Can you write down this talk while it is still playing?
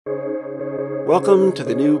Welcome to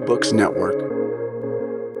the New Books Network.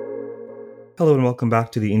 Hello and welcome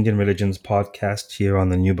back to the Indian Religions podcast here on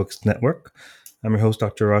the New Books Network. I'm your host,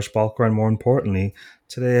 Dr. Raj Balkar, and more importantly,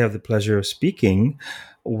 today I have the pleasure of speaking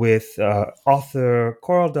with author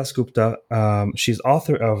Koral Dasgupta. She's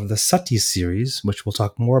author of the Sati series, which we'll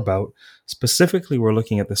talk more about. Specifically, we're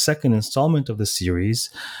looking at the second installment of the series,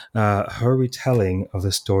 her retelling of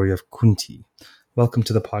the story of Kunti. Welcome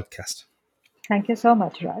to the podcast. Thank you so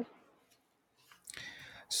much, Raj.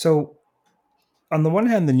 So, on the one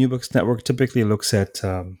hand, the New Books Network typically looks at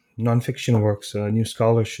nonfiction works, new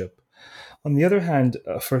scholarship. On the other hand,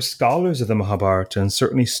 for scholars of the Mahabharata and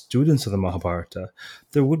certainly students of the Mahabharata,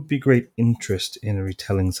 there would be great interest in a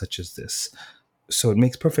retelling such as this. So it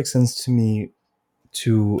makes perfect sense to me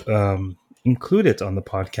to include it on the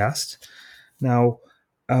podcast. Now,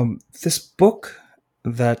 this book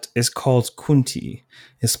that is called Kunti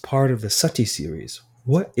is part of the Sati series.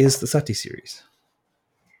 What is the Sati series?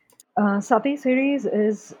 Sati series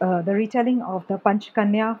is the retelling of the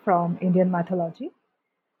Panchkanya from Indian mythology,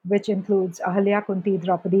 which includes Ahalya, Kunti,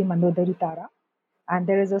 Draupadi, Mandodari, Tara. And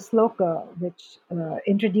there is a sloka which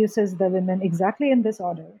introduces the women exactly in this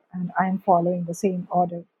order, and I am following the same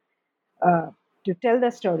order to tell the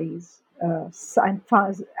stories. As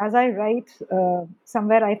I write,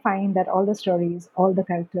 somewhere I find that all the stories, all the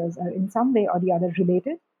characters are in some way or the other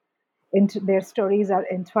related. Their stories are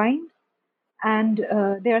entwined, and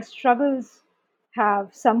their struggles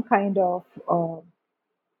have some kind of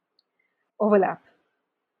overlap.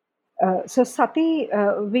 So Sati,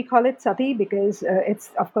 we call it Sati because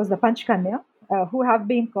it's, of course, the Panchkanya, who have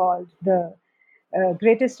been called the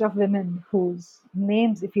greatest of women, whose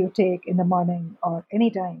names, if you take in the morning or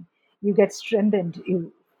any time, you get strengthened,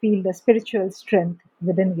 you feel the spiritual strength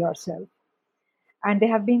within yourself. And they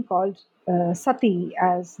have been called Sati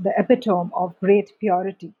as the epitome of great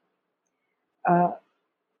purity. Uh,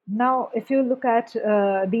 Now, if you look at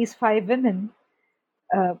these five women,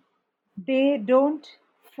 uh, they don't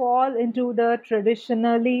fall into the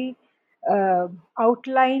traditionally uh,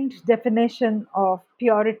 outlined definition of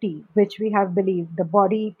purity, which we have believed, the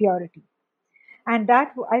body purity. And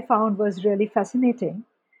that I found was really fascinating.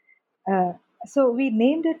 Uh, so we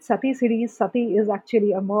named it Sati series. Sati is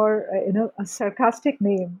actually a more, a sarcastic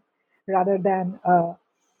name rather than uh,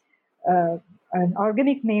 an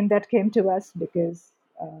organic name that came to us because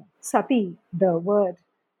Sati, the word,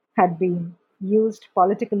 had been used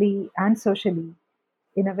politically and socially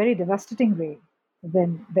in a very devastating way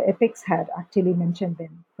when the epics had actually mentioned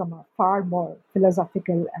them from a far more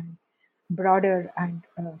philosophical and broader and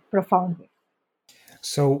profound way.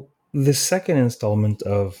 So, the second installment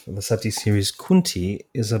of the Sati series, Kunti,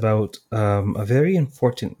 is about a very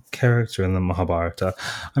important character in the Mahabharata.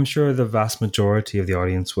 I'm sure the vast majority of the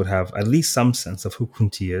audience would have at least some sense of who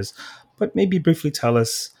Kunti is, but maybe briefly tell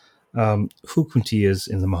us who Kunti is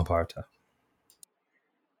in the Mahabharata.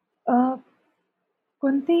 Uh,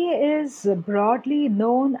 Kunti is broadly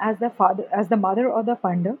known as the mother of the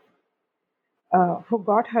Pandav, who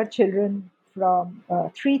got her children from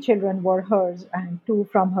three children were hers and two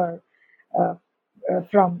from her uh,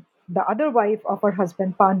 from the other wife of her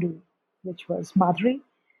husband Pandu, which was Madri.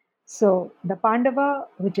 So the Pandava,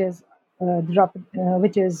 which is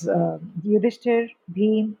Yudhishthir,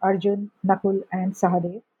 Bhim, Arjun, Nakul, and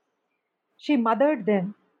Sahadev, she mothered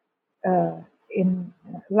them in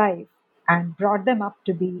life and brought them up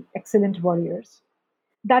to be excellent warriors.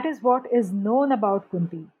 That is what is known about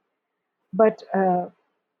Kunti. But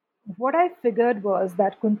what I figured was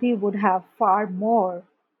that Kunti would have far more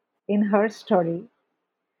in her story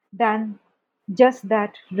than just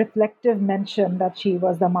that reflective mention that she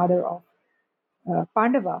was the mother of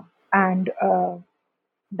Pandava and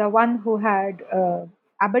the one who had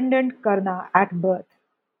abandoned Karna at birth.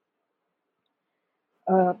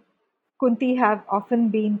 Uh, Kunti have often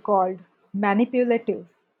been called manipulative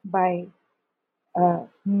by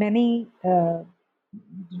many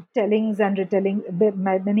tellings and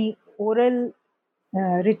retellings, many oral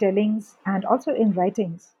retellings, and also in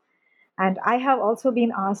writings. And I have also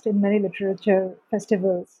been asked in many literature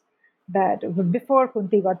festivals that before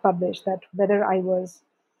Kunti got published, that whether I was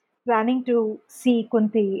planning to see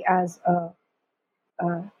Kunti as a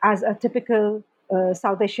typical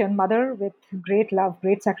South Asian mother with great love,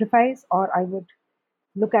 great sacrifice, or I would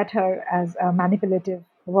look at her as a manipulative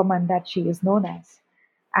woman that she is known as.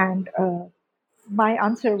 And my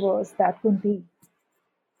answer was that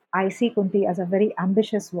I see Kunti as a very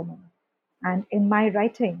ambitious woman. And in my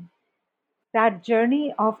writing, that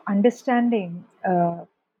journey of understanding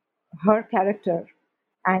her character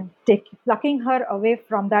and plucking her away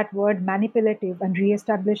from that word manipulative and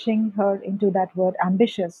re-establishing her into that word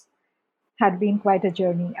ambitious had been quite a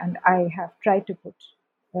journey, and I have tried to put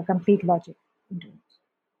a complete logic into it.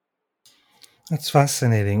 That's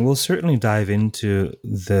fascinating. We'll certainly dive into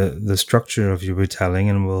the structure of your retelling,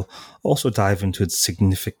 and we'll also dive into its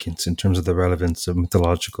significance in terms of the relevance of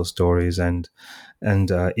mythological stories and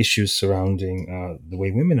issues surrounding the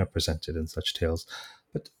way women are presented in such tales.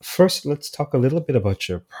 But first, let's talk a little bit about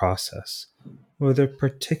your process. Were there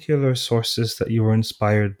particular sources that you were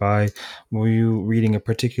inspired by? Were you reading a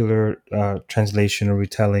particular translation or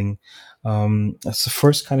retelling? That's the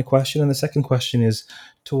first kind of question. And the second question is,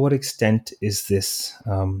 to what extent is this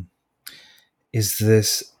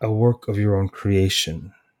a work of your own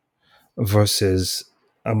creation versus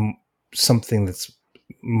um, something that's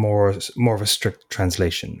more of a strict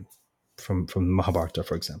translation from Mahabharata,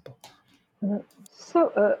 for example? Uh,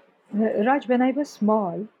 Raj, when I was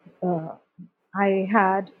small, uh, I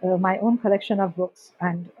had my own collection of books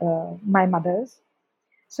and my mother's.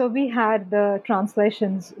 So we had the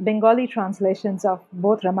translations, Bengali translations of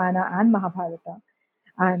both Ramayana and Mahabharata.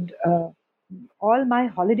 And all my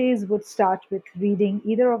holidays would start with reading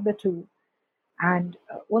either of the two. And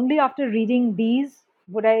only after reading these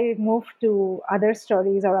would I move to other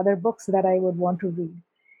stories or other books that I would want to read.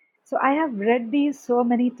 So I have read these so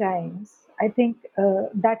many times. I think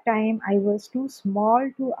that time I was too small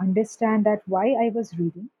to understand that why I was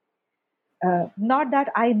reading. Not that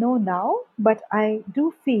I know now, but I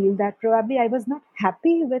do feel that probably I was not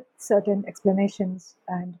happy with certain explanations,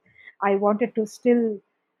 and I wanted to still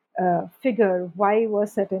figure why were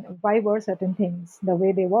certain things the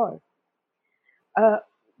way they were. Uh,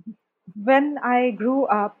 when I grew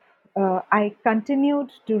up, I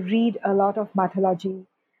continued to read a lot of mythology,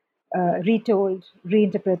 retold,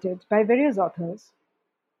 reinterpreted by various authors.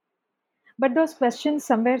 But those questions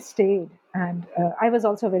somewhere stayed, and I was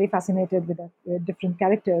also very fascinated with the different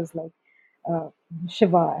characters like uh,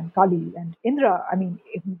 Shiva and Kali and Indra. I mean,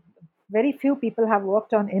 very few people have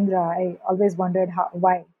worked on Indra. I always wondered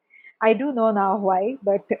why. I do know now why,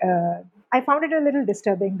 but I found it a little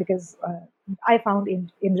disturbing because I found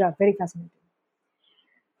Indra very fascinating.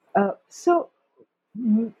 So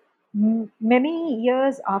many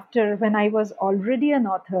years after, when I was already an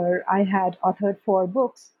author, I had authored 4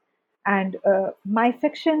 books, and my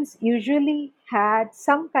fictions usually had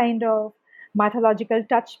some kind of mythological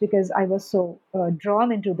touch because I was so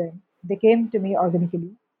drawn into them. They came to me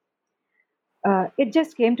organically. It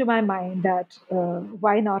just came to my mind that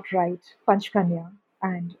why not write Panchkanya?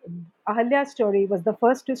 And Ahalya's story was the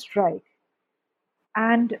first to strike.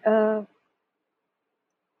 And I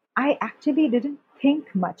actually didn't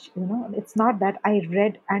think much. It's not that I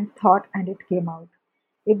read and thought and it came out.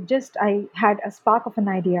 It just, I had a spark of an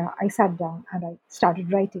idea. I sat down and I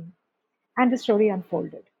started writing, and the story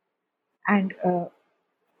unfolded. And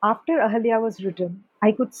after Ahalya was written,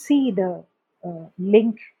 I could see the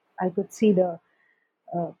link, I could see the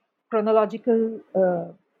uh, chronological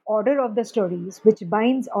order of the stories, which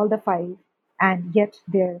binds all the 5, and yet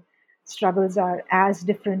their struggles are as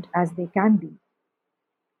different as they can be.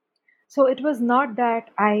 So it was not that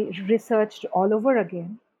I researched all over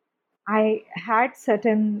again. I had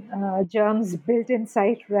certain germs built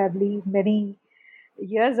inside probably many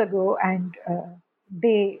years ago, and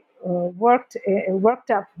they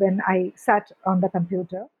worked up when I sat on the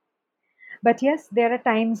computer. But yes, there are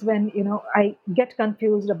times when I get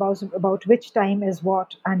confused about which time is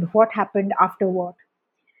what and what happened after what.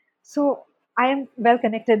 So I am well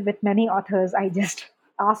connected with many authors. I just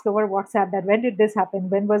ask over WhatsApp that when did this happen?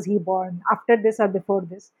 When was he born? After this or before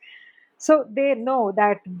this? So they know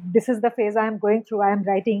that this is the phase I am going through. I am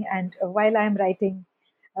writing, and while I am writing,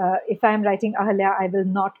 if I am writing Ahalya, I will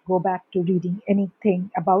not go back to reading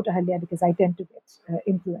anything about Ahalya because I tend to get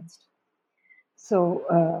influenced.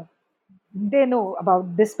 So they know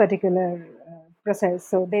about this particular process,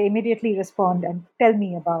 so they immediately respond and tell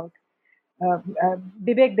me about uh, uh,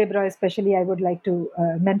 Bibek Debra, especially. I would like to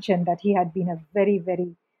mention that he had been a very,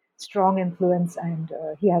 very strong influence, and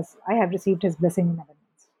I have received his blessing in abundance.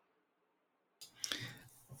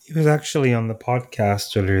 He was actually on the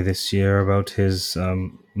podcast earlier this year about his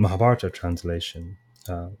Mahabharata translation.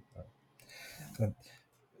 Uh,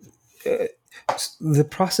 the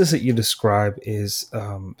process that you describe is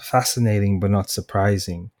fascinating but not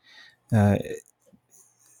surprising. Uh,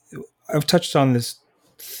 I've touched on this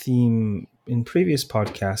theme in previous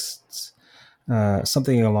podcasts,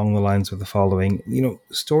 something along the lines of the following.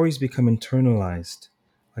 Stories become internalized.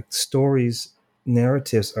 Like stories,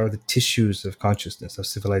 narratives are the tissues of consciousness, of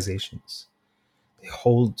civilizations. They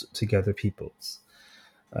hold together peoples.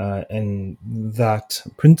 And that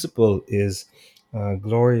principle is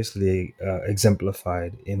gloriously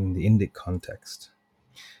exemplified in the Indic context.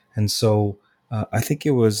 And so I think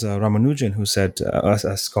it was Ramanujan who said,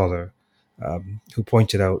 a scholar, who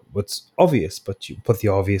pointed out what's obvious, but you put the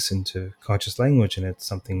obvious into conscious language, and it's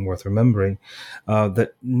something worth remembering,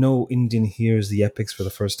 that no Indian hears the epics for the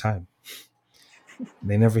first time.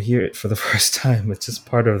 They never hear it for the first time. It's just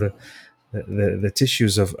part of the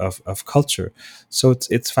tissues of culture. So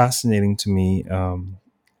it's fascinating to me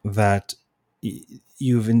that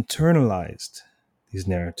you've internalized these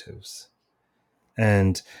narratives,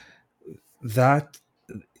 and that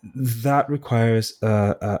that requires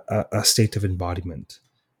a state of embodiment.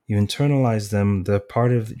 You internalize them; they're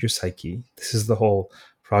part of your psyche. This is the whole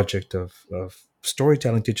project of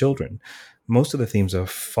storytelling to children. Most of the themes are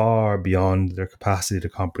far beyond their capacity to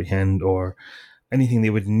comprehend or anything they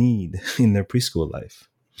would need in their preschool life.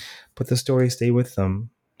 But the stories stay with them,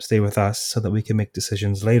 stay with us, so that we can make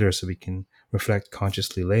decisions later, so we can reflect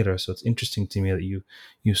consciously later. So it's interesting to me that you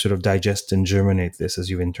sort of digest and germinate this as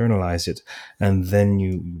you internalize it, and then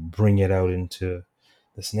you bring it out into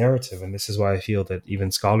this narrative. And this is why I feel that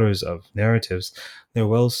even scholars of narratives, they're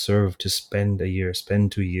well served to spend a year,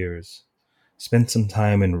 spend 2 years, spend some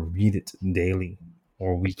time and read it daily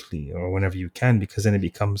or weekly or whenever you can, because then it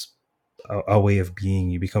becomes a way of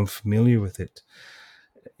being. You become familiar with it.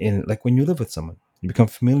 In like when you live with someone, you become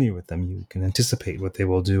familiar with them. You can anticipate what they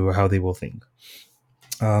will do or how they will think.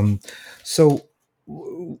 Um, so,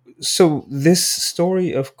 so this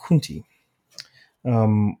story of Kunti,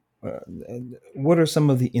 um, uh, what are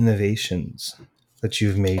some of the innovations that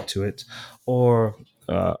you've made to it, or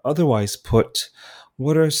otherwise put,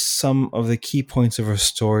 what are some of the key points of her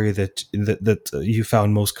story that you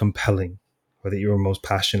found most compelling, or that you were most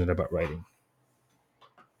passionate about writing?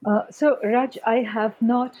 So, Raj, I have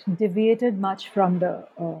not deviated much from the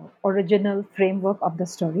original framework of the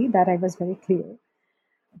story, that I was very clear.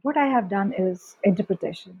 What I have done is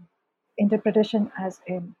interpretation. Interpretation, as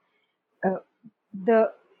in uh,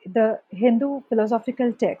 the Hindu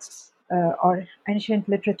philosophical texts or ancient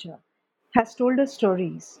literature has told us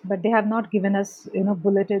stories, but they have not given us,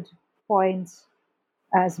 bulleted points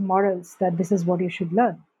as morals that this is what you should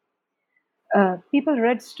learn. People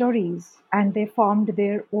read stories and they formed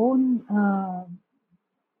their own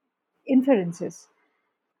inferences,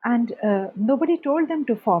 and nobody told them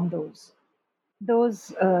to form those.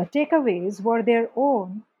 Those takeaways were their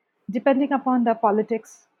own, depending upon the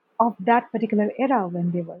politics of that particular era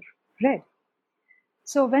when they were read.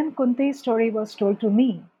 So when Kunti's story was told to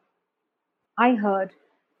me, I heard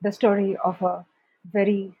the story of a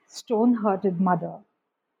very stone hearted mother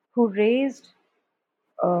who raised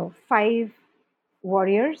five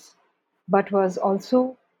warriors, but was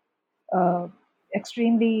also uh,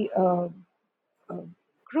 extremely uh,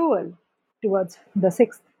 cruel towards the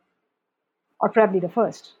sixth, or probably the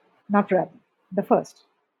first, not probably, the first.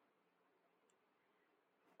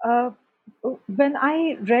 Uh, when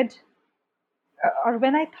I read or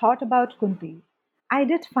when I thought about Kunti, I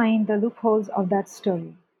did find the loopholes of that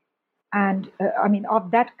story, and I mean,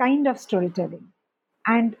 of that kind of storytelling.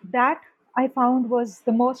 And that I found was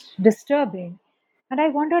the most disturbing. And I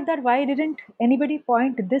wondered that why didn't anybody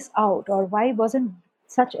point this out, or why wasn't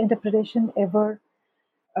such interpretation ever,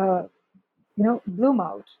 uh, bloom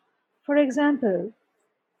out? For example,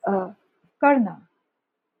 uh, Karna,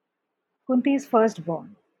 Kunti's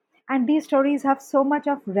firstborn. And these stories have so much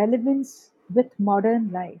of relevance with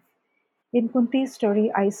modern life. In Kunti's story,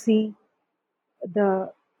 I see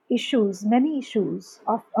the issues, many issues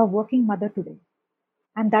of a working mother today.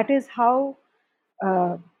 And that is how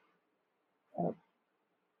uh,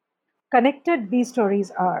 connected these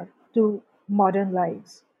stories are to modern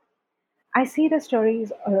lives. I see the stories,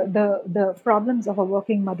 the problems of a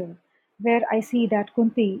working mother, where I see that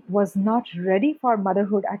Kunti was not ready for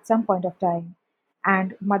motherhood at some point of time,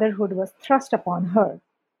 and motherhood was thrust upon her,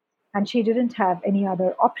 and she didn't have any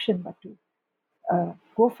other option but to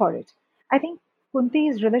go for it. I think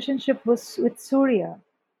Kunti's relationship was with Surya.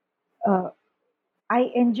 Uh,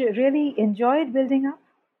 really enjoyed building up,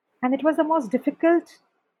 and it was the most difficult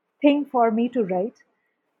thing for me to write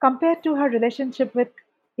compared to her relationship with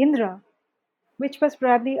Indra, which was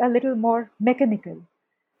probably a little more mechanical.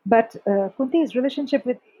 But Kunti's relationship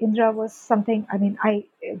with Indra was something, I mean, I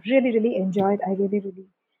really, really enjoyed. I really, really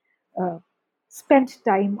uh, spent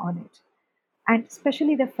time on it. And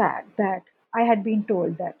especially the fact that I had been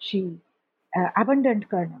told that she abandoned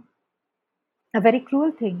Karna, a very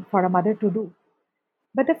cruel thing for a mother to do.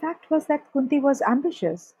 But the fact was that Kunti was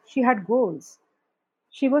ambitious. She had goals.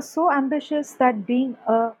 She was so ambitious that being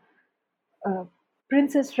a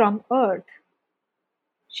princess from Earth,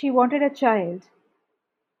 She wanted a child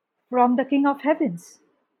from the King of Heavens.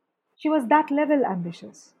 She was that level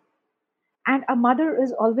ambitious. And a mother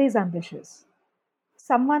is always ambitious.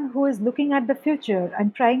 Someone who is looking at the future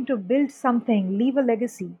and trying to build something, leave a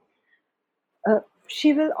legacy,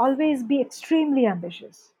 she will always be extremely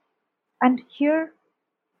ambitious. And here,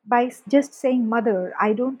 by just saying mother,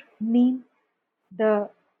 I don't mean the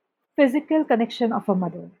physical connection of a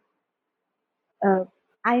mother. Uh,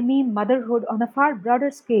 I mean motherhood on a far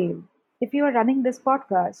broader scale. If you are running this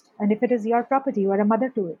podcast and if it is your property, you are a mother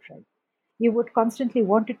to it, right? You would constantly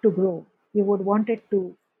want it to grow. You would want it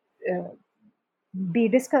to uh, be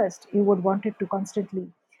discussed. You would want it to constantly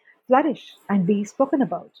flourish and be spoken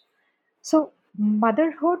about. So,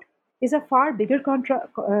 motherhood is a far bigger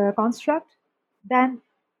construct than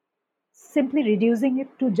simply reducing it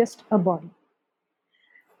to just a body.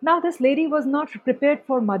 Now, this lady was not prepared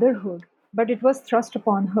for motherhood, but it was thrust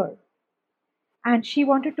upon her. And she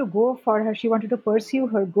wanted to go for her, she wanted to pursue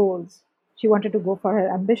her goals. She wanted to go for her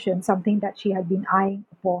ambition, something that she had been eyeing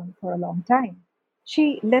upon for a long time.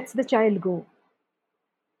 She lets the child go.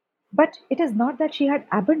 But it is not that she had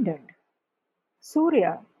abandoned.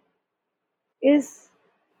 Surya is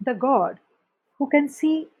the god who can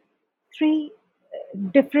see three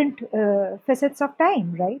different facets of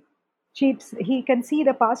time, right? He can see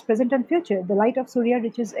the past, present, and future. The light of Surya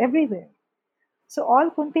reaches everywhere. So all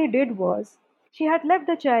Kunti did was she had left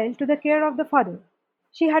the child to the care of the father.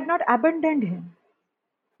 She had not abandoned him.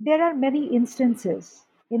 There are many instances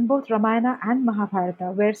in both Ramayana and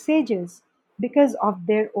Mahabharata where sages, because of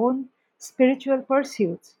their own spiritual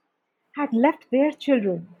pursuits, had left their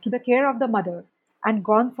children to the care of the mother and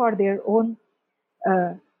gone for their own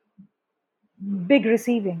uh, big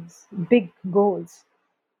receivings, big goals.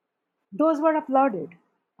 Those were applauded.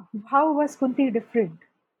 How was Kunti different?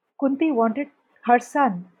 Kunti wanted her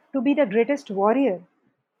son to be the greatest warrior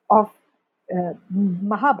of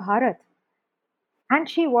Mahabharata, and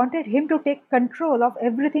she wanted him to take control of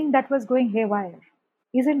everything that was going haywire.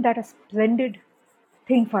 Isn't that a splendid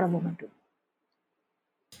thing for a woman to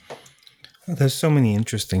do? There's so many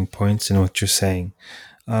interesting points in what you're saying.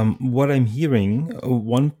 What I'm hearing,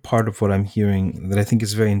 one part of what I'm hearing that I think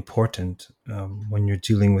is very important when you're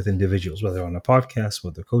dealing with individuals, whether on a podcast,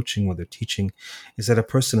 whether coaching, whether teaching, is that a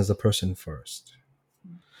person is a person first.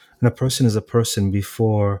 And a person is a person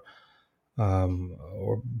before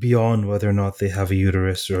or beyond whether or not they have a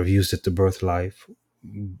uterus or have used it to birth life,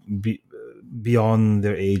 be, beyond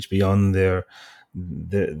their age, beyond the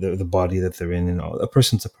body that they're in. And all. A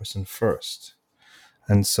person's a person first.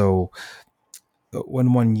 And so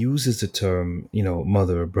when one uses the term,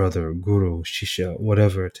 mother, brother, guru, shishya,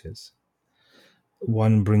 whatever it is,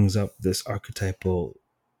 one brings up this archetypal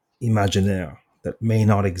imaginaire that may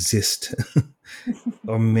not exist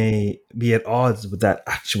or may be at odds with that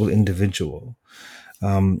actual individual.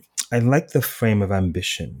 I like the frame of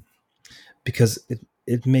ambition because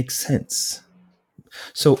it makes sense.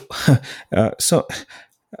 So, so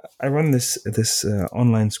I run this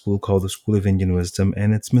online school called the School of Indian Wisdom,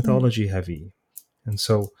 and it's mythology heavy. And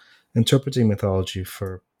so, interpreting mythology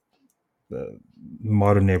for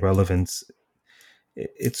modern day relevance,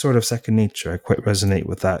 it's sort of second nature. I quite resonate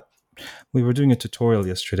with that. We were doing a tutorial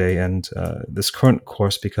yesterday, and this current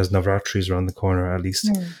course, because Navratri is around the corner, at least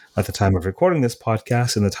at the time of recording this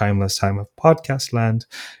podcast, in the timeless time of podcast land,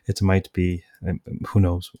 it might be, who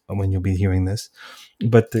knows when you'll be hearing this,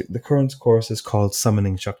 but the current course is called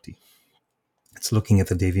Summoning Shakti. It's looking at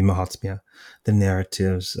the Devi Mahatmya, the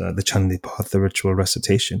narratives, the Chandipath, the ritual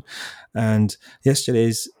recitation. And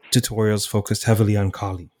yesterday's tutorials focused heavily on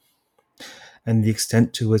Kali and the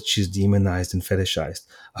extent to which she's demonized and fetishized.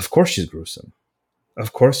 Of course she's gruesome.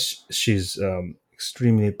 Of course she's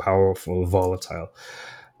extremely powerful, volatile.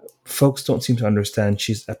 Folks don't seem to understand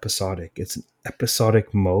she's episodic. It's an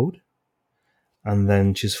episodic mode, and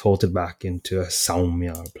then she's folded back into a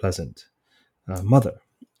Saumya, or pleasant mother.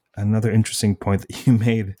 Another interesting point that you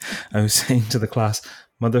made, I was saying to the class,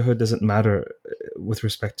 motherhood doesn't matter with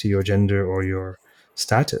respect to your gender or your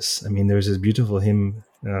status. I mean, there's this beautiful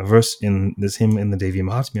verse in this hymn in the Devi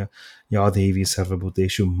Mahatmya, Ya Devi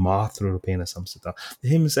Sarvabhuteshu Matrurupena Samsita. The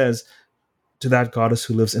hymn says, to that goddess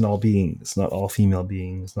who lives in all beings, not all female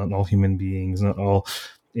beings, not all human beings, not all,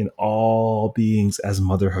 in all beings as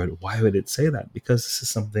motherhood. Why would it say that? Because this is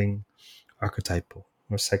something archetypal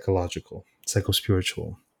or psychological,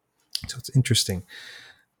 psychospiritual. So it's interesting.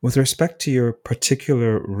 With respect to your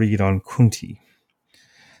particular read on Kunti,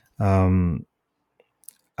 I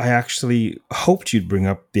actually hoped you'd bring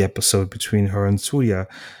up the episode between her and Surya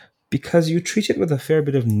because you treat it with a fair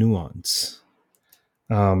bit of nuance.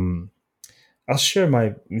 I'll share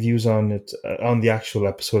my views on it on the actual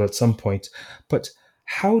episode at some point. But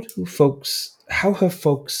how have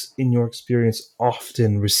folks in your experience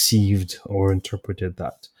often received or interpreted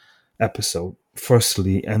that episode?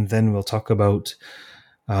 Firstly, and then we'll talk about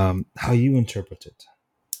how you interpret it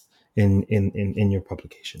in your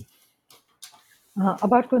publication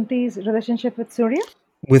About Kunti's relationship with Surya.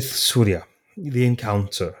 with Surya, the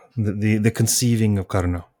encounter, the conceiving of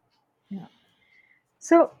Karna. Yeah.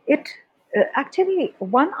 So it actually,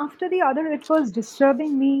 one after the other, it was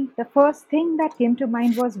disturbing me. The first thing that came to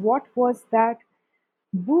mind was what was that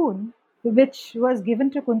boon which was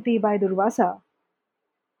given to Kunti by Durvasa,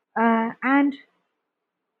 and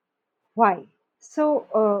why?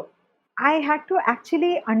 So I had to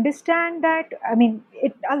actually understand that. I mean,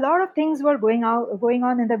 a lot of things were going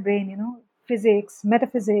on in the brain. Physics,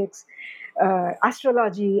 metaphysics,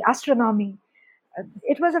 astrology, astronomy.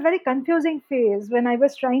 It was a very confusing phase when I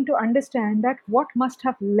was trying to understand that what must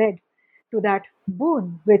have led to that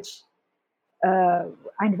boon, which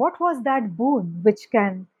and what was that boon which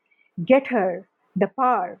can get her the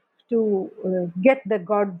power to get the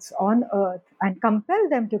gods on earth and compel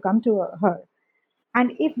them to come to her.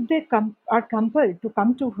 And if they are compelled to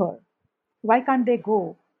come to her, why can't they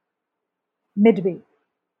go midway?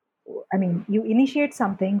 I mean, you initiate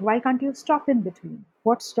something, why can't you stop in between?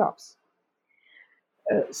 What stops?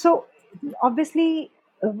 So obviously,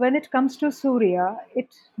 when it comes to Surya, it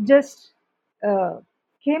just uh,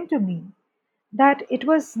 came to me that it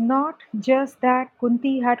was not just that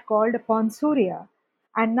Kunti had called upon Surya,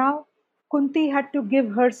 and now Kunti had to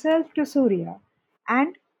give herself to Surya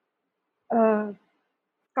and uh,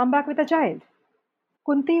 come back with a child.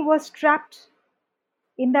 Kunti was trapped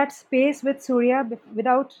in that space with Surya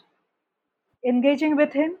without engaging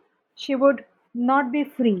with him. She would not be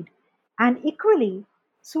freed. And equally,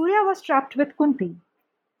 Surya was trapped with Kunti.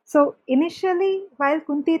 So initially, while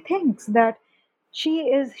Kunti thinks that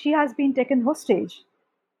she has been taken hostage,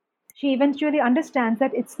 she eventually understands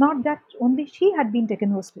that it's not that only she had been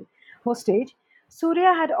taken hostage.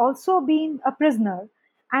 Surya had also been a prisoner,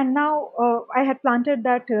 and now I had planted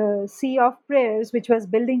that sea of prayers which was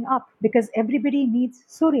building up because everybody needs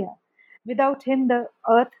Surya. Without him, the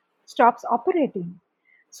earth stops operating.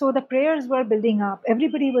 So the prayers were building up.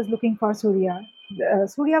 Everybody was looking for Surya.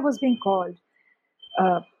 Surya was being called.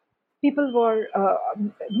 Uh, People were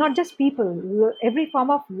not just people. Every form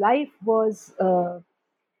of life was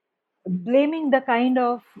blaming the kind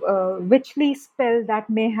of witchly spell that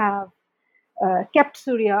may have kept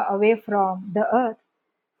Surya away from the earth.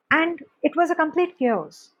 And it was a complete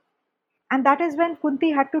chaos. And that is when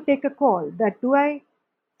Kunti had to take a call that do I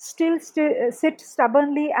still sit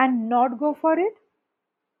stubbornly and not go for it?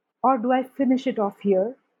 Or do I finish it off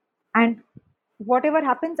here? And whatever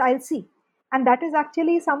happens, I'll see. And that is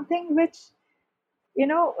actually something which, you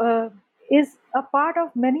know, is a part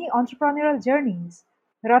of many entrepreneurial journeys.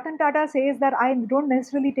 Ratan Tata says that I don't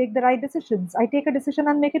necessarily take the right decisions. I take a decision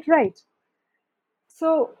and make it right.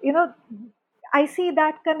 So, I see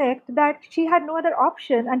that connect that she had no other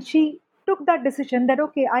option and she took that decision that,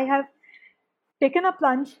 okay, I have taken a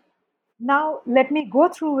plunge. Now let me go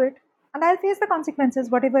through it and I'll face the consequences,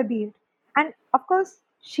 whatever be it. And of course,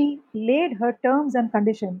 she laid her terms and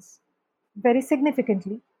conditions very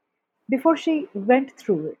significantly before she went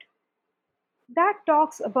through it. That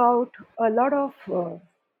talks about a lot of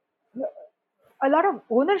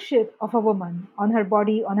ownership of a woman on her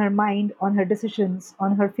body, on her mind, on her decisions,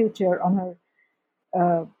 on her future,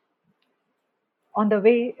 uh, on the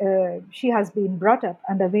way she has been brought up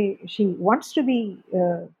and the way she wants to be,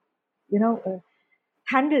 you know, uh,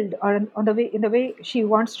 handled, or on the way in the way she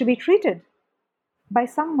wants to be treated by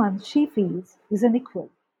someone she feels is an equal.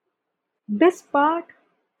 This part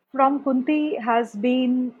from Kunti has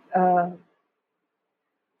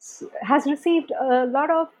received a lot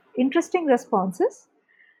of interesting responses,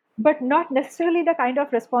 but not necessarily the kind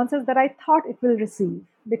of responses that I thought it will receive,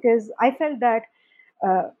 because I felt that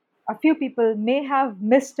uh, a few people may have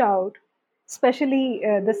missed out, especially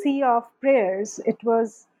the sea of prayers. It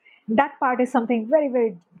was that part is something very,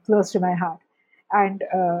 very close to my heart. And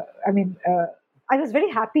I was very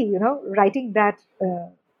happy, writing that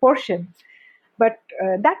portion, but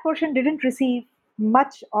that portion didn't receive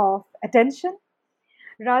much of attention.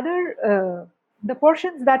 Rather, the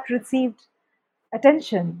portions that received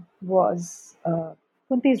attention was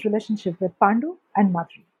Kunti's relationship with Pandu and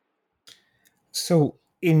Madri. So,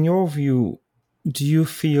 in your view, do you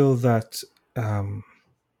feel that um,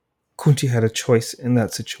 Kunti had a choice in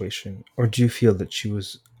that situation, or do you feel that she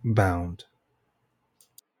was bound?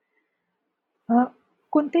 Uh,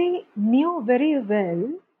 Kunti knew very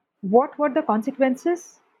well what were the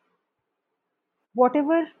consequences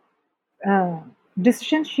whatever uh,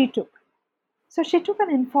 decision she took. So she took an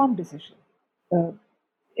informed decision. Uh,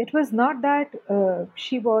 it was not that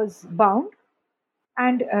she was bound,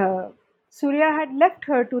 and Surya had left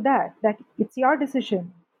her to that it's your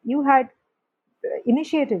decision. You had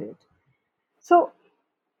initiated it. So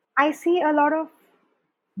I see a lot of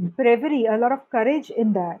bravery, a lot of courage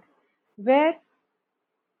in that, where,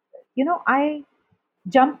 I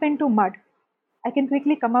jump into mud. I can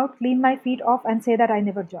quickly come out, clean my feet off, and say that I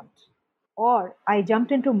never jumped. Or I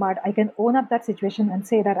jumped into mud, I can own up that situation and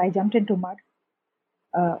say that I jumped into mud.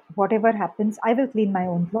 Whatever happens, I will clean my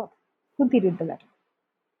own cloth. Kunti read the letter.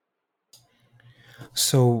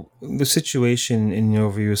 So the situation, in your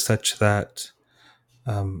view, is such that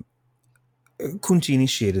um, Kunti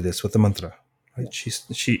initiated this with the mantra, right? Yes.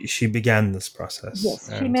 She began this process Yes.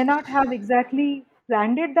 She and may not have exactly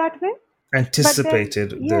planned it that way, but then,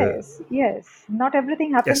 anticipated the yes, yes, not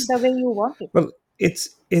everything happens yes. the way you want it. Well,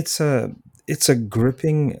 it's a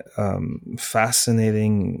gripping,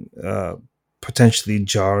 fascinating, potentially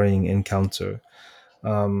jarring encounter.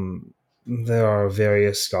 There are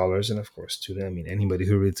various scholars, and of course, too, I mean, anybody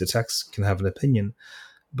who reads the text can have an opinion.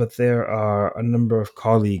 But there are a number of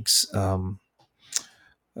colleagues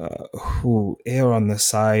who err on the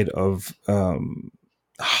side of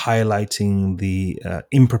highlighting the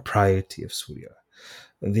impropriety of Surya,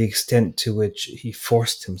 the extent to which he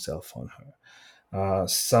forced himself on her.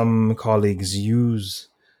 Some colleagues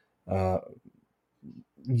uh,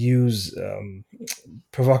 use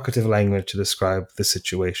provocative language to describe the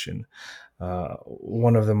situation.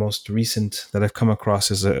 One of the most recent that I've come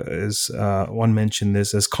across is one mentioned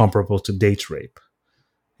this as comparable to date rape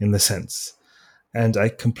in the sense. And I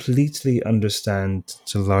completely understand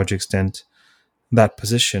to a large extent that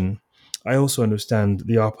position. I also understand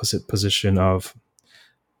the opposite position of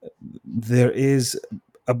there is,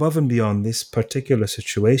 above and beyond this particular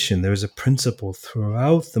situation, there is a principle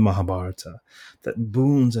throughout the Mahabharata that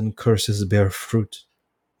boons and curses bear fruit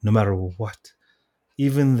no matter what.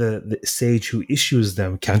 Even the sage who issues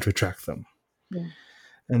them can't retract them. Yeah.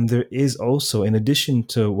 And there is also, in addition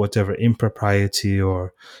to whatever impropriety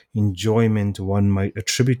or enjoyment one might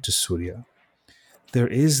attribute to Surya, there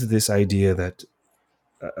is this idea that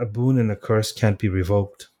a boon and a curse can't be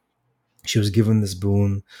revoked. She was given this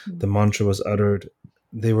boon, the mantra was uttered,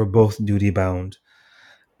 they were both duty bound.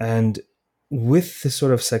 And with the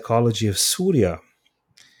sort of psychology of Surya,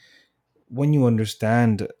 when you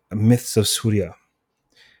understand myths of Surya,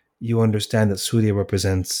 you understand that Surya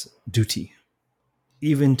represents duty,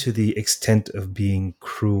 even to the extent of being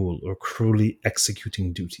cruel or cruelly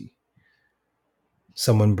executing duty.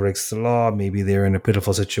 Someone breaks the law, maybe they're in a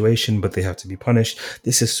pitiful situation, but they have to be punished.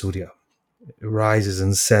 This is Surya. It rises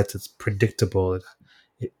and sets, it's predictable,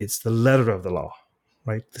 it's the letter of the law,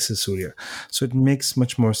 right? This is Surya. So it makes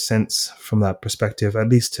much more sense from that perspective, at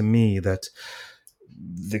least to me, that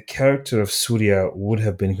the character of Surya would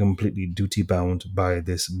have been completely duty bound by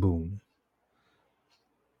this boon.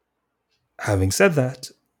 Having said that,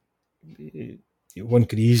 one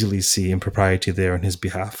could easily see impropriety there on his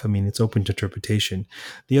behalf. I mean, it's open to interpretation.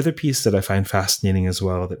 The other piece that I find fascinating as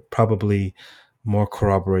well, that probably more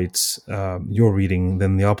corroborates your reading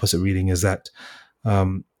than the opposite reading, is that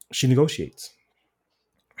she negotiates.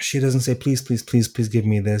 She doesn't say, "Please, please, please, please give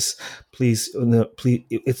me this. Please, no, please."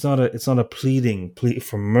 It's not a pleading, plea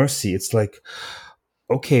for mercy. It's like,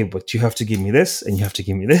 okay, but you have to give me this, and you have to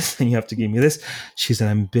give me this, and you have to give me this. She's an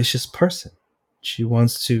ambitious person. She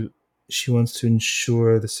wants to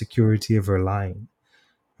ensure the security of her line,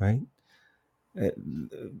 right? Uh,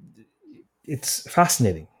 It's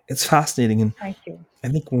fascinating. It's fascinating, and Thank you. I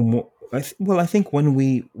think I think when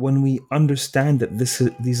we understand that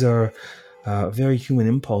these are very human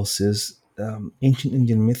impulses, ancient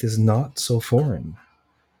Indian myth is not so foreign.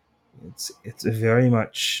 It's very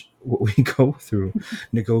much what we go through,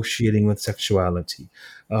 negotiating with sexuality,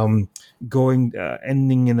 going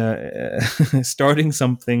ending in a starting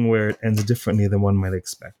something where it ends differently than one might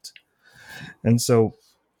expect, and so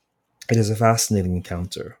it is a fascinating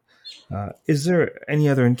encounter. Is there any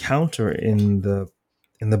other encounter in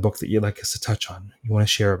the book that you'd like us to touch on? You want to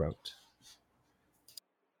share about?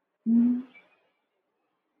 Mm.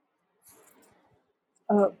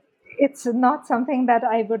 Uh, it's not something that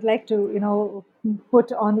I would like to,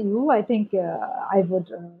 put on you. I think I would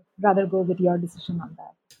rather go with your decision on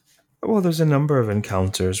that. Well, there's a number of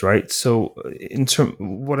encounters, right? So, in term,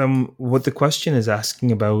 what the question is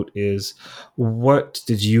asking about is, what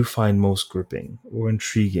did you find most gripping or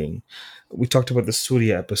intriguing? We talked about the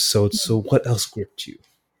Surya episode, so what else gripped you?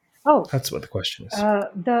 Oh, That's what the question is.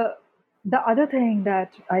 the other thing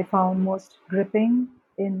that I found most gripping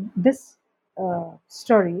in this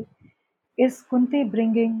story is Kunti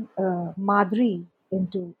bringing Madri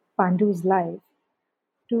into Pandu's life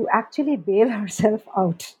to actually bail herself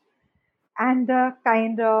out. And the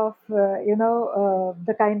kind of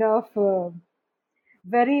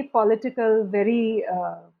very political, very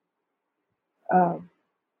uh,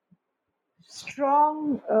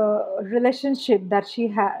 strong relationship that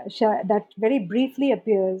that very briefly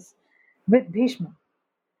appears with Bhishma.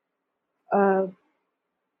 Uh,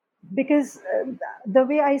 because the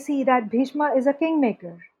way I see that Bhishma is a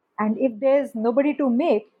kingmaker, and if there's nobody to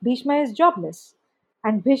make, Bhishma is jobless,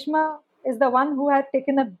 and Bhishma is the one who had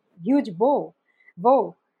taken a huge vow,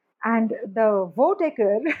 and the vow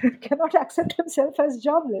taker cannot accept himself as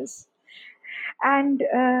jobless, and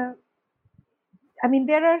I mean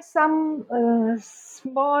there are some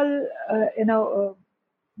small,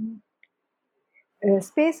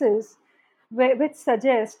 spaces which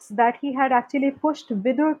suggests that he had actually pushed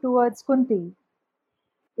Vidur towards Kunti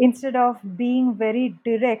instead of being very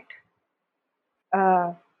direct.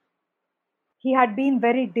 uh, he had been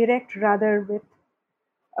very direct rather with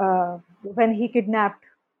when he kidnapped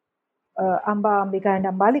Amba, Ambika, and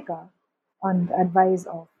Ambalika on the advice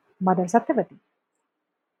of Mother Satyavati.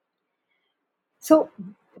 So,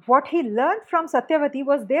 what he learned from Satyavati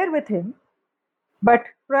was there with him, but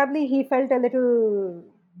probably he felt a little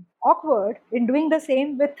awkward in doing the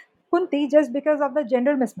same with Kunti just because of the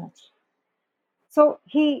gender mismatch. So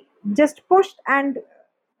he just pushed and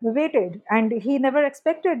waited, and he never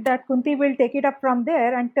expected that Kunti will take it up from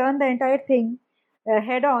there and turn the entire thing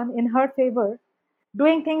head on in her favor,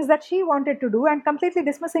 doing things that she wanted to do and completely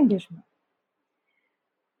dismissing Bhishma.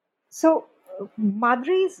 So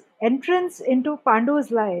Madri's entrance into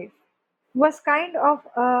Pandu's life was kind of,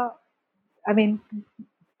 I mean,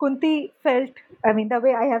 Kunti felt, I mean, the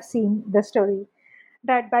way I have seen the story,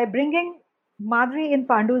 that by bringing Madri in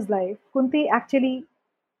Pandu's life, Kunti actually,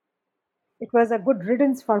 it was a good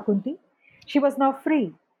riddance for Kunti. She was now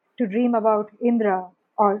free to dream about Indra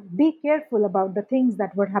or be careful about the things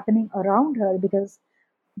that were happening around her, because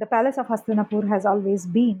the palace of Hastinapur has always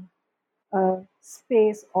been a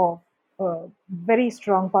space of very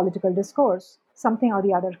strong political discourse, something or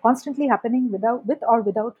the other, constantly happening with or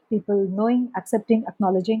without people knowing, accepting,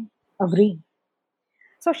 acknowledging, agreeing.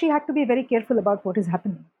 So she had to be very careful about what is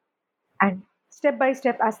happening. And step by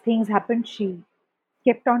step, as things happened, she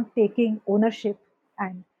kept on taking ownership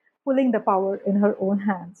and pulling the power in her own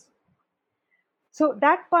hands. So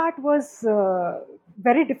that part was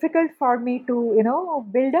very difficult for me to,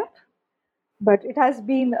 build up, but it has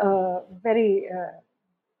been a very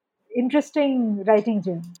interesting writing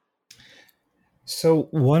journey. So,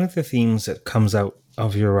 one of the themes that comes out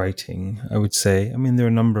of your writing, I would say, I mean, there are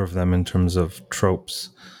a number of them in terms of tropes,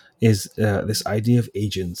 is this idea of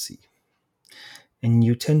agency. And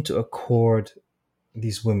you tend to accord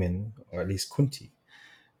these women, or at least Kunti,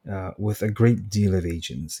 with a great deal of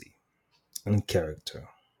agency and character.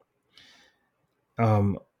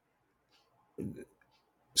 Um,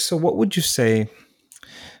 so, what would you say?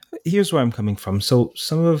 Here's where I'm coming from. So,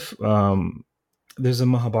 some of there's a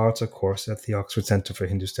Mahabharata course at the Oxford Center for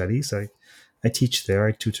Hindu Studies. I teach there.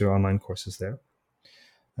 I tutor online courses there.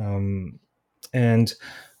 And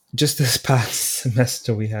just this past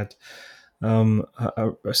semester, we had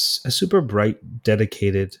a super bright,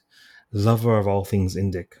 dedicated lover of all things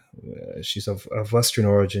Indic. She's of Western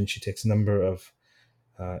origin. She takes a number of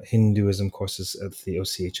Hinduism courses at the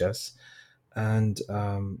OCHS. And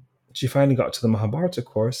she finally got to the Mahabharata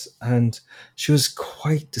course, and she was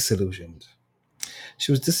quite disillusioned.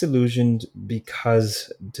 She was disillusioned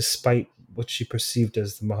because, despite what she perceived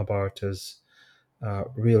as the Mahabharata's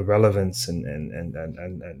real relevance and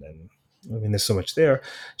I mean, there's so much there.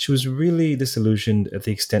 She was really disillusioned at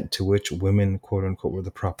the extent to which women, quote unquote, were the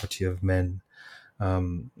property of men.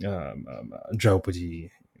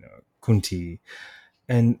 Draupadi, Kunti,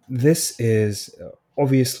 and this is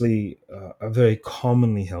obviously a very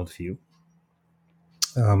commonly held view.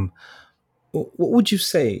 Um, what would you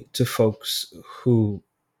say to folks who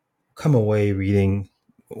come away reading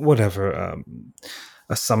whatever,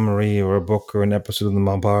 a summary or a book or an episode of the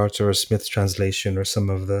Mahabharata or a Smith's translation or some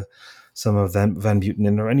of them Van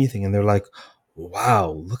Buitenen or anything, and they're like,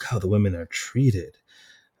 "Wow, look how the women are treated.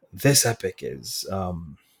 This epic is so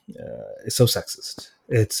sexist.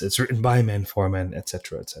 It's written by men for men,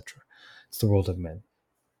 etc., etc. It's the world of men."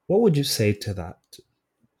 What would you say to that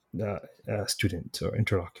student or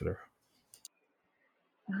interlocutor?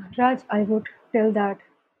 Raj, I would tell that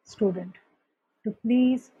student to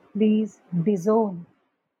please disown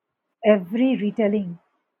every retelling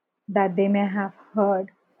that they may have heard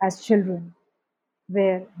as children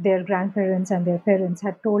where their grandparents and their parents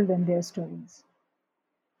had told them their stories,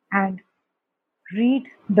 and read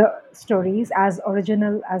the stories as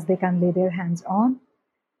original as they can lay their hands on,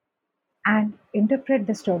 and interpret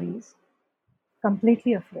the stories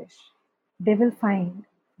completely afresh, they will find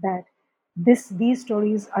that these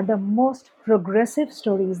stories are the most progressive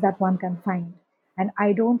stories that one can find. And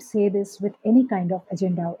I don't say this with any kind of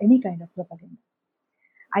agenda or any kind of propaganda.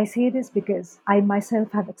 I say this because I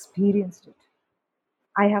myself have experienced it.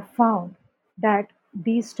 I have found that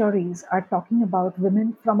these stories are talking about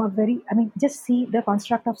women from a very, I mean, just see the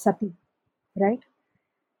construct of Sati, right?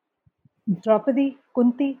 Draupadi,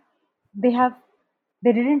 Kunti, they have,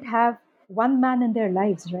 they didn't have one man in their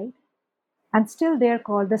lives, right? And still they are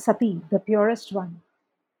called the Sati, the purest one,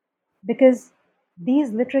 because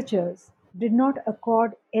these literatures did not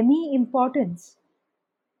accord any importance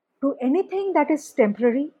to anything that is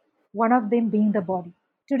temporary, one of them being the body.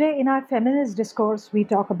 Today, in our feminist discourse, we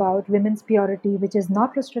talk about women's purity, which is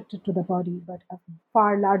not restricted to the body, but a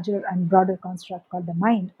far larger and broader construct called the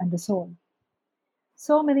mind and the soul.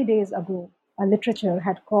 So many days ago, a literature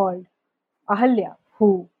had called Ahalya,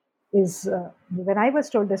 who is, when I was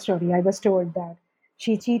told the story, I was told that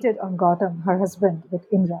she cheated on Gautam, her husband, with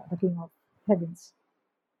Indra, the king of heavens.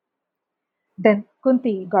 Then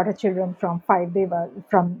Kunti got her children from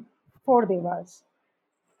from four devas.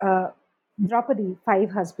 Uh, Draupadi, five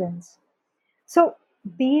husbands. So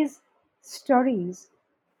these stories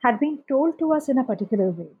had been told to us in a particular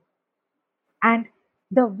way, and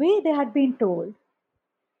the way they had been told,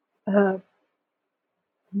 uh,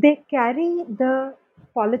 they carry the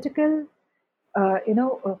political,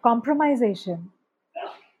 compromisation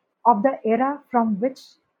of the era from which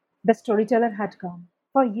the storyteller had come.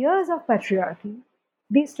 For years of patriarchy,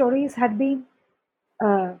 these stories had been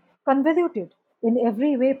uh, convoluted in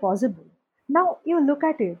every way possible. Now you look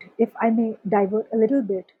at it, if I may divert a little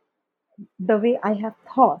bit, the way I have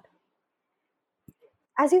thought.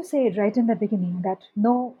 As you said right in the beginning, that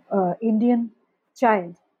no Indian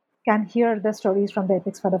child can hear the stories from the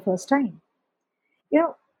epics for the first time. You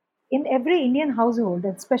know, in every Indian household,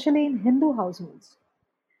 and especially in Hindu households,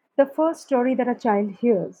 the first story that a child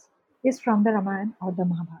hears is from the Ramayana or the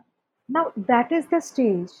Mahabharata. Now, that is the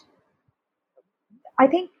stage. I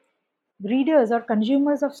think readers or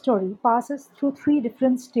consumers of story passes through three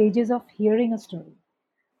different stages of hearing a story.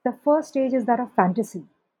 The first stage is that of fantasy,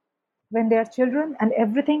 when they are children and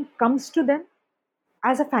everything comes to them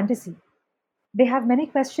as a fantasy. They have many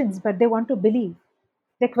questions, but they want to believe.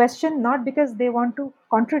 They question not because they want to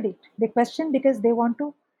contradict, they question because they want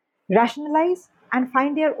to rationalize and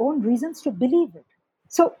find their own reasons to believe it.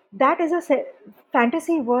 So, that is a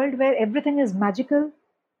fantasy world where everything is magical.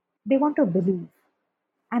 They want to believe.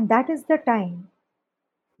 And that is the time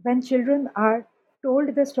when children are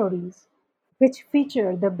told the stories which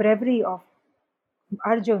feature the bravery of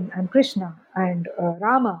Arjun and Krishna and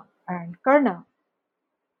Rama and Karna,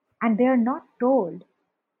 and they are not told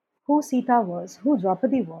who Sita was, who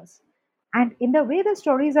Draupadi was. And in the way the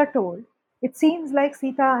stories are told, it seems like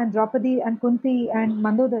Sita and Draupadi and Kunti and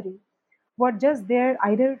Mandodari were just there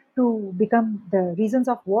either to become the reasons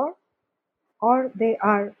of war, or they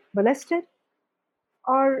are molested,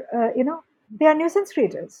 or, they are nuisance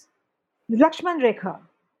creators. Lakshman Rekha.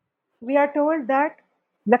 We are told that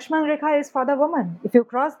Lakshman Rekha is for the woman. If you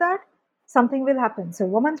cross that, something will happen. So,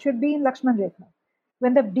 woman should be in Lakshman Rekha.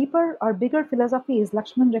 When the deeper or bigger philosophy is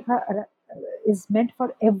Lakshman Rekha is meant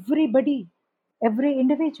for everybody, every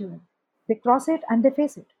individual. They cross it and they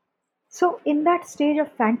face it. So, in that stage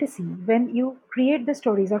of fantasy, when you create the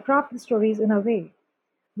stories or craft the stories in a way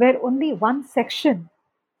where only one section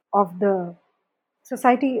of the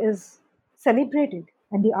society is celebrated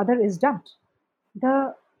and the other is dumped,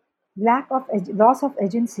 the loss of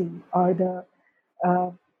agency or the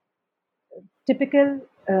uh, typical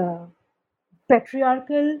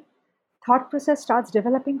patriarchal thought process starts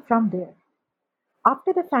developing from there.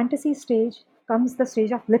 After the fantasy stage comes the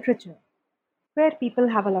stage of literature, where people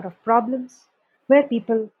have a lot of problems, where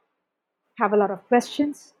people have a lot of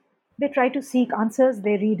questions. They try to seek answers,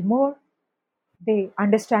 they read more, they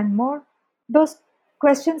understand more. Those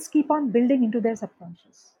questions keep on building into their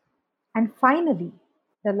subconscious. And finally,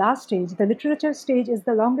 the last stage, the literature stage, is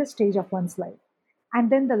the longest stage of one's life. And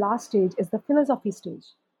then the last stage is the philosophy stage,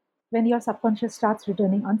 when your subconscious starts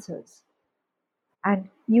returning answers. And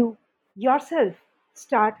you yourself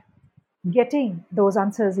start getting those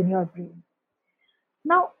answers in your brain.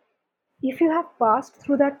 Now, if you have passed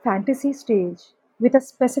through that fantasy stage with a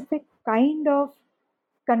specific kind of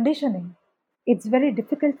conditioning, it's very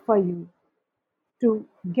difficult for you to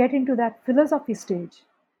get into that philosophy stage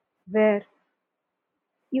where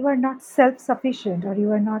you are not self-sufficient, or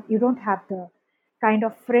you don't have the kind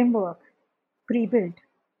of framework pre-built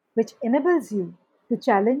which enables you to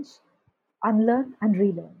challenge, unlearn, and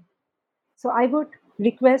relearn. So I would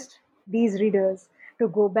request these readers to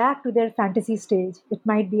go back to their fantasy stage. It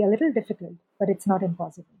might be a little difficult, but it's not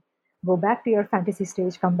impossible. Go back to your fantasy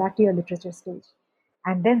stage, come back to your literature stage,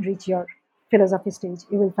 and then reach your philosophy stage.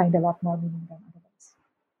 You will find a lot more meaning than otherwise.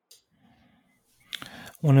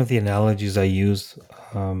 One of the analogies I use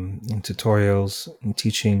in tutorials in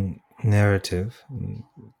teaching narrative,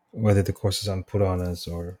 whether the course is on Puranas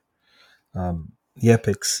or the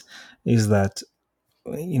epics, is that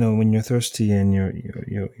when you're thirsty and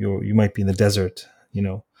you might be in the desert,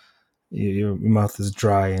 your mouth is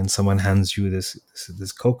dry, and someone hands you this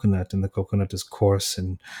coconut, and the coconut is coarse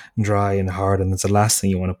and dry and hard, and it's the last thing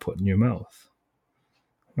you want to put in your mouth,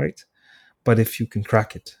 right? But if you can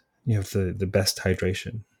crack it, you have the best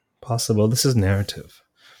hydration possible. This is narrative.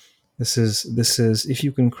 This is if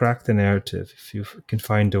you can crack the narrative, if you can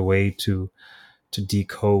find a way to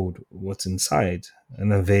decode what's inside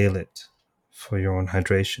and avail it for your own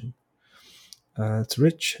hydration. It's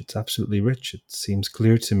rich. It's absolutely rich. It seems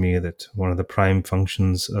clear to me that one of the prime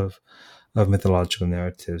functions of mythological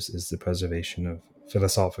narratives is the preservation of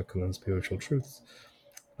philosophical and spiritual truths.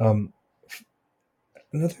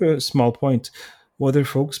 Another small point: whether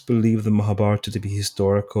folks believe the Mahabharata to be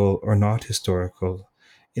historical or not historical,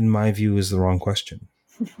 in my view, is the wrong question.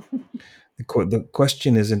 The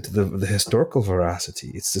question isn't the historical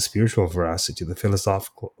veracity; it's the spiritual veracity, the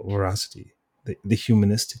philosophical veracity, the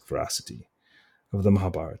humanistic veracity of the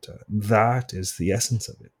Mahabharata. That is the essence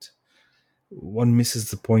of it. One misses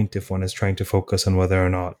the point if one is trying to focus on whether or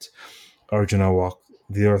not Arjuna walked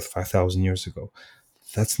the earth 5,000 years ago.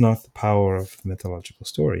 That's not the power of the mythological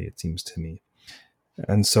story, it seems to me.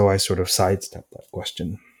 And so I sort of sidestep that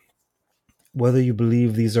question. Whether you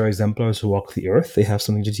believe these are exemplars who walk the earth, they have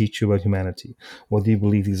something to teach you about humanity. Whether you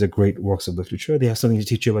believe these are great works of literature, they have something to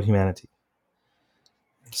teach you about humanity.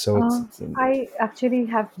 So I actually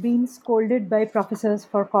have been scolded by professors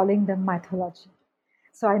for calling them mythology.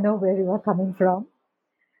 So I know where you are coming from.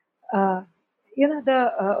 Uh,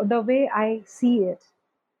 the way I see it,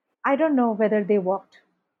 I don't know whether they walked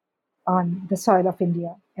on the soil of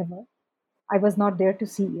India ever. I was not there to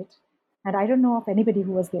see it, and I don't know of anybody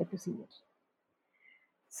who was there to see it.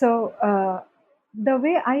 So the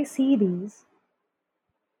way I see these,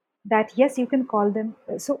 that yes, you can call them.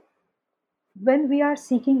 So when we are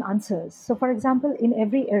seeking answers, so for example, in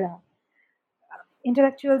every era,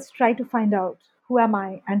 intellectuals try to find out who am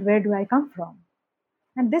I and where do I come from,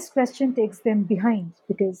 and this question takes them behind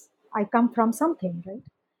because I come from something, right?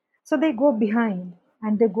 So they go behind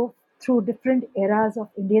and they go through different eras of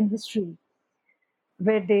Indian history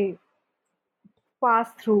where they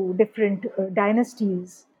pass through different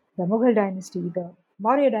dynasties, the Mughal dynasty, the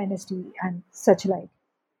Maurya dynasty, and such like.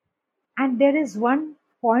 And there is one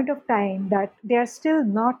point of time that they are still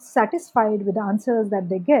not satisfied with the answers that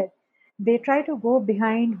they get. They try to go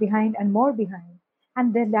behind, and more behind,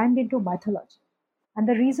 and they land into mythology. And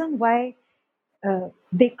the reason why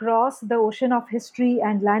they cross the ocean of history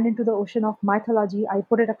and land into the ocean of mythology, I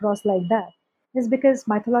put it across like that, is because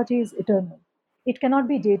mythology is eternal. It cannot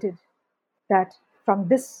be dated, that from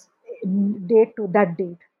this date to that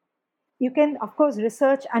date. You can, of course,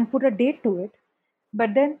 research and put a date to it,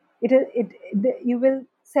 but then you will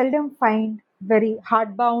seldom find very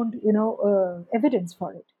hardbound, evidence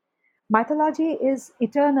for it. Mythology is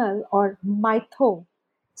eternal, or mytho,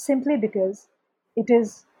 simply because it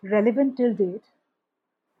is relevant till date,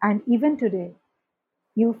 and even today,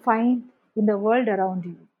 you find in the world around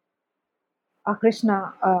you a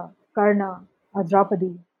Krishna, a Karna, a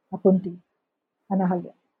Draupadi, a Kunti, and a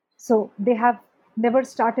Ahalya. So they have never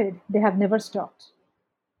started, they have never stopped.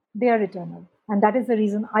 They are eternal. And that is the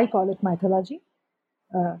reason I call it mythology.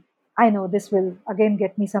 Uh, I know this will again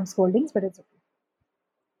get me some scoldings, but it's okay.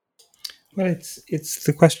 well, it's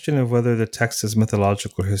the question of whether the text is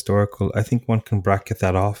mythological or historical. I think one can bracket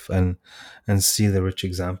that off and see the rich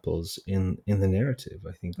examples in the narrative.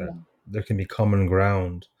 I think that Yeah. there can be common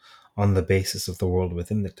ground on the basis of the world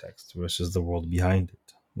within the text versus the world behind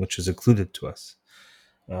it, which is occluded to us.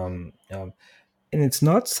 And it's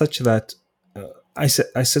not such that I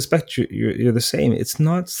suspect you're the same. It's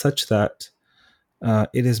not such that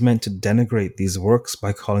it is meant to denigrate these works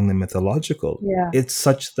by calling them mythological. Yeah. It's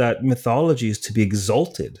such that mythology is to be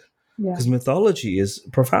exalted, Yeah. because mythology is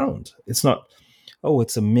profound. It's not, oh,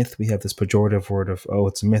 it's a myth. We have this pejorative word of, oh,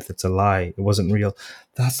 it's a myth, it's a lie, it wasn't real.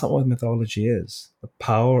 That's not what mythology is. The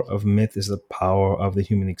power of myth is the power of the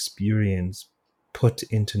human experience put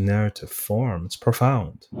into narrative form. It's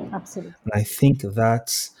profound. Absolutely. And I think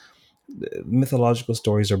that's mythological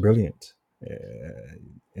stories are brilliant.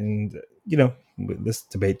 And, this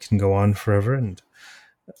debate can go on forever. And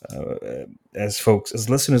as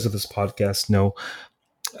listeners of this podcast know,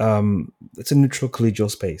 it's a neutral collegial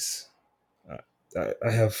space.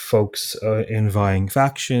 I have folks in vying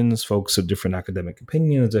factions, folks with different academic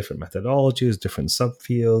opinions, different methodologies, different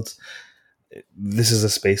subfields. This is a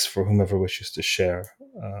space for whomever wishes to share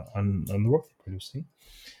on the work they're producing.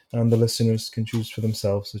 And the listeners can choose for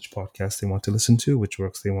themselves which podcast they want to listen to, which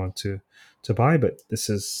works they want to buy. But this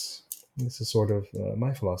is sort of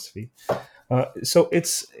my philosophy. So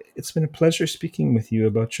it's been a pleasure speaking with you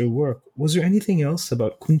about your work. Was there anything else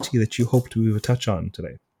about Kunti that you hoped we would touch on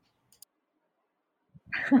today?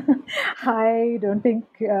 I don't think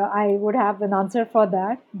I would have an answer for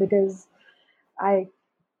that, because I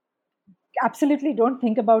absolutely don't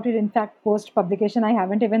think about it. In fact, post publication, I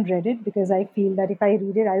haven't even read it, because I feel that if I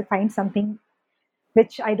read it, I'll find something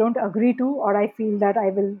which I don't agree to, or I feel that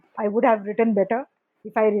I would have written better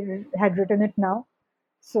if I had written it now.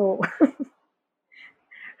 So,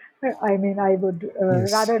 I mean, I would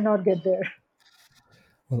Yes. rather not get there.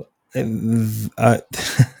 Well,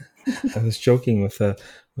 I was joking with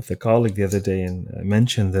a colleague the other day, and I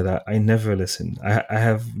mentioned that I never listen. I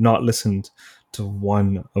have not listened to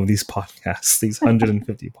one of these podcasts, these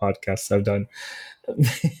 150 podcasts I've done.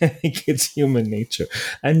 I think it's human nature,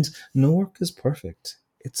 and no work is perfect.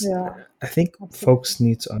 Yeah, I think absolutely. folks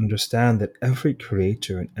need to understand that every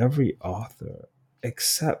creator and every author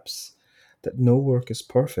accepts that no work is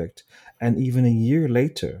perfect, and even a year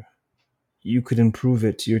later, you could improve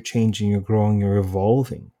it. You're changing, you're growing, you're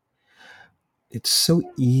evolving. It's so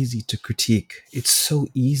easy to critique. It's so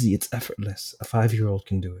easy. It's effortless. A 5-year-old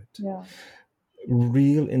can do it. Yeah.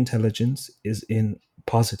 Real intelligence is in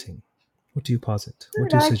positing. What do you posit? What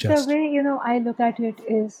do you Raj, the suggest? way I look at it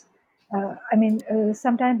is,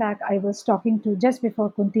 sometime back I was talking to, just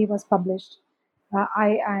before Kunti was published.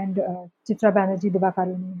 I and Chitra Banerjee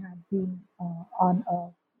Divakaruni had been on a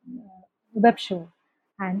web show,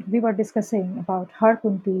 and we were discussing about her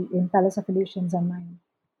Kunti in Palace of Illusions and Mine.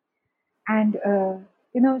 And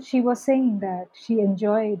she was saying that she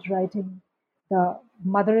enjoyed writing the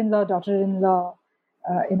mother-in-law, daughter-in-law,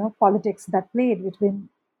 politics that played between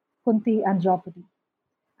Kunti and Draupadi.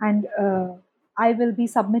 And I will be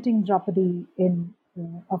submitting Draupadi in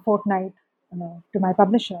a fortnight to my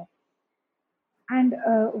publisher. And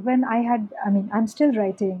when I'm still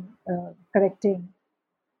writing, correcting,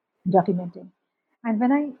 documenting. And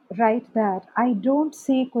when I write that, I don't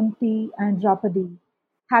see Kunti and Draupadi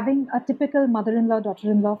having a typical mother-in-law,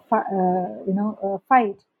 daughter-in-law,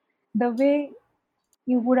 fight, the way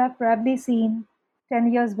you would have probably seen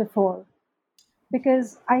 10 years before,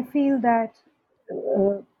 because I feel that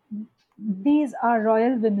uh, these are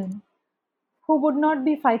royal women who would not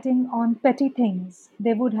be fighting on petty things.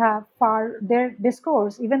 They would have their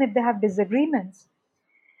discourse, even if they have disagreements,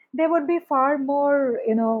 they would be far more,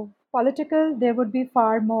 political. They would be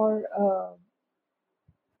far more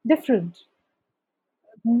different.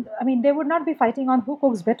 I mean, they would not be fighting on who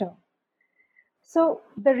cooks better. So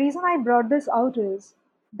the reason I brought this out is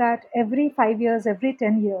that every 5 years, every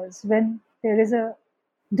 10 years, when there is a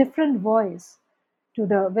different voice to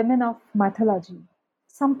the women of mythology,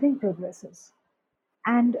 something progresses.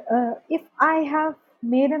 And if I have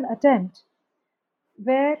made an attempt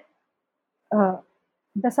where uh,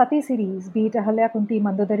 the Sati series, be it Ahalya, Kunti,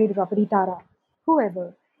 Mandodari, Draupadi, Tara,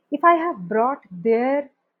 whoever, if I have brought their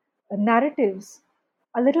narratives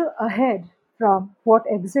a little ahead from what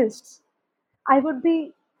exists, I would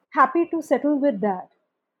be happy to settle with that,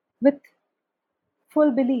 with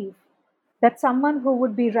full belief that someone who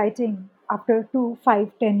would be writing after 2,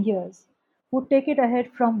 5, 10 years would take it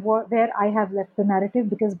ahead from where I have left the narrative,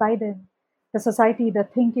 because by then the society, the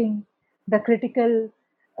thinking, the critical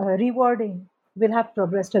rewarding will have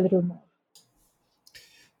progressed a little more.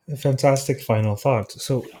 A fantastic final thought.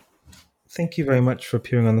 So, thank you very much for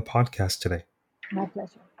appearing on the podcast today. My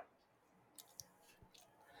pleasure.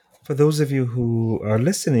 For those of you who are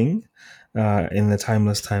listening in the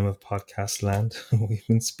timeless time of podcast land, we've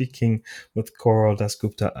been speaking with Coral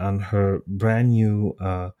Dasgupta on her brand new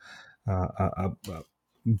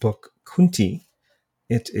book, Kunti.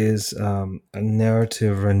 It is a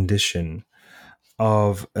narrative rendition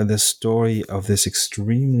of the story of this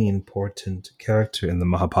extremely important character in the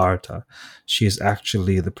Mahabharata. She is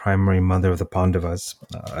actually the primary mother of the Pandavas,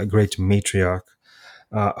 a great matriarch,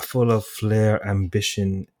 full of flair,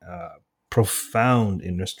 ambition, profound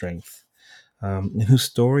inner strength, whose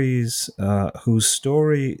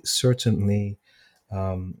story certainly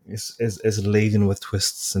is laden with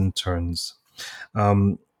twists and turns.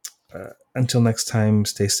 Um, until next time,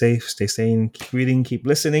 stay safe, stay sane, keep reading, keep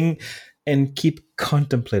listening, and keep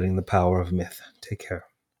contemplating the power of myth. Take care.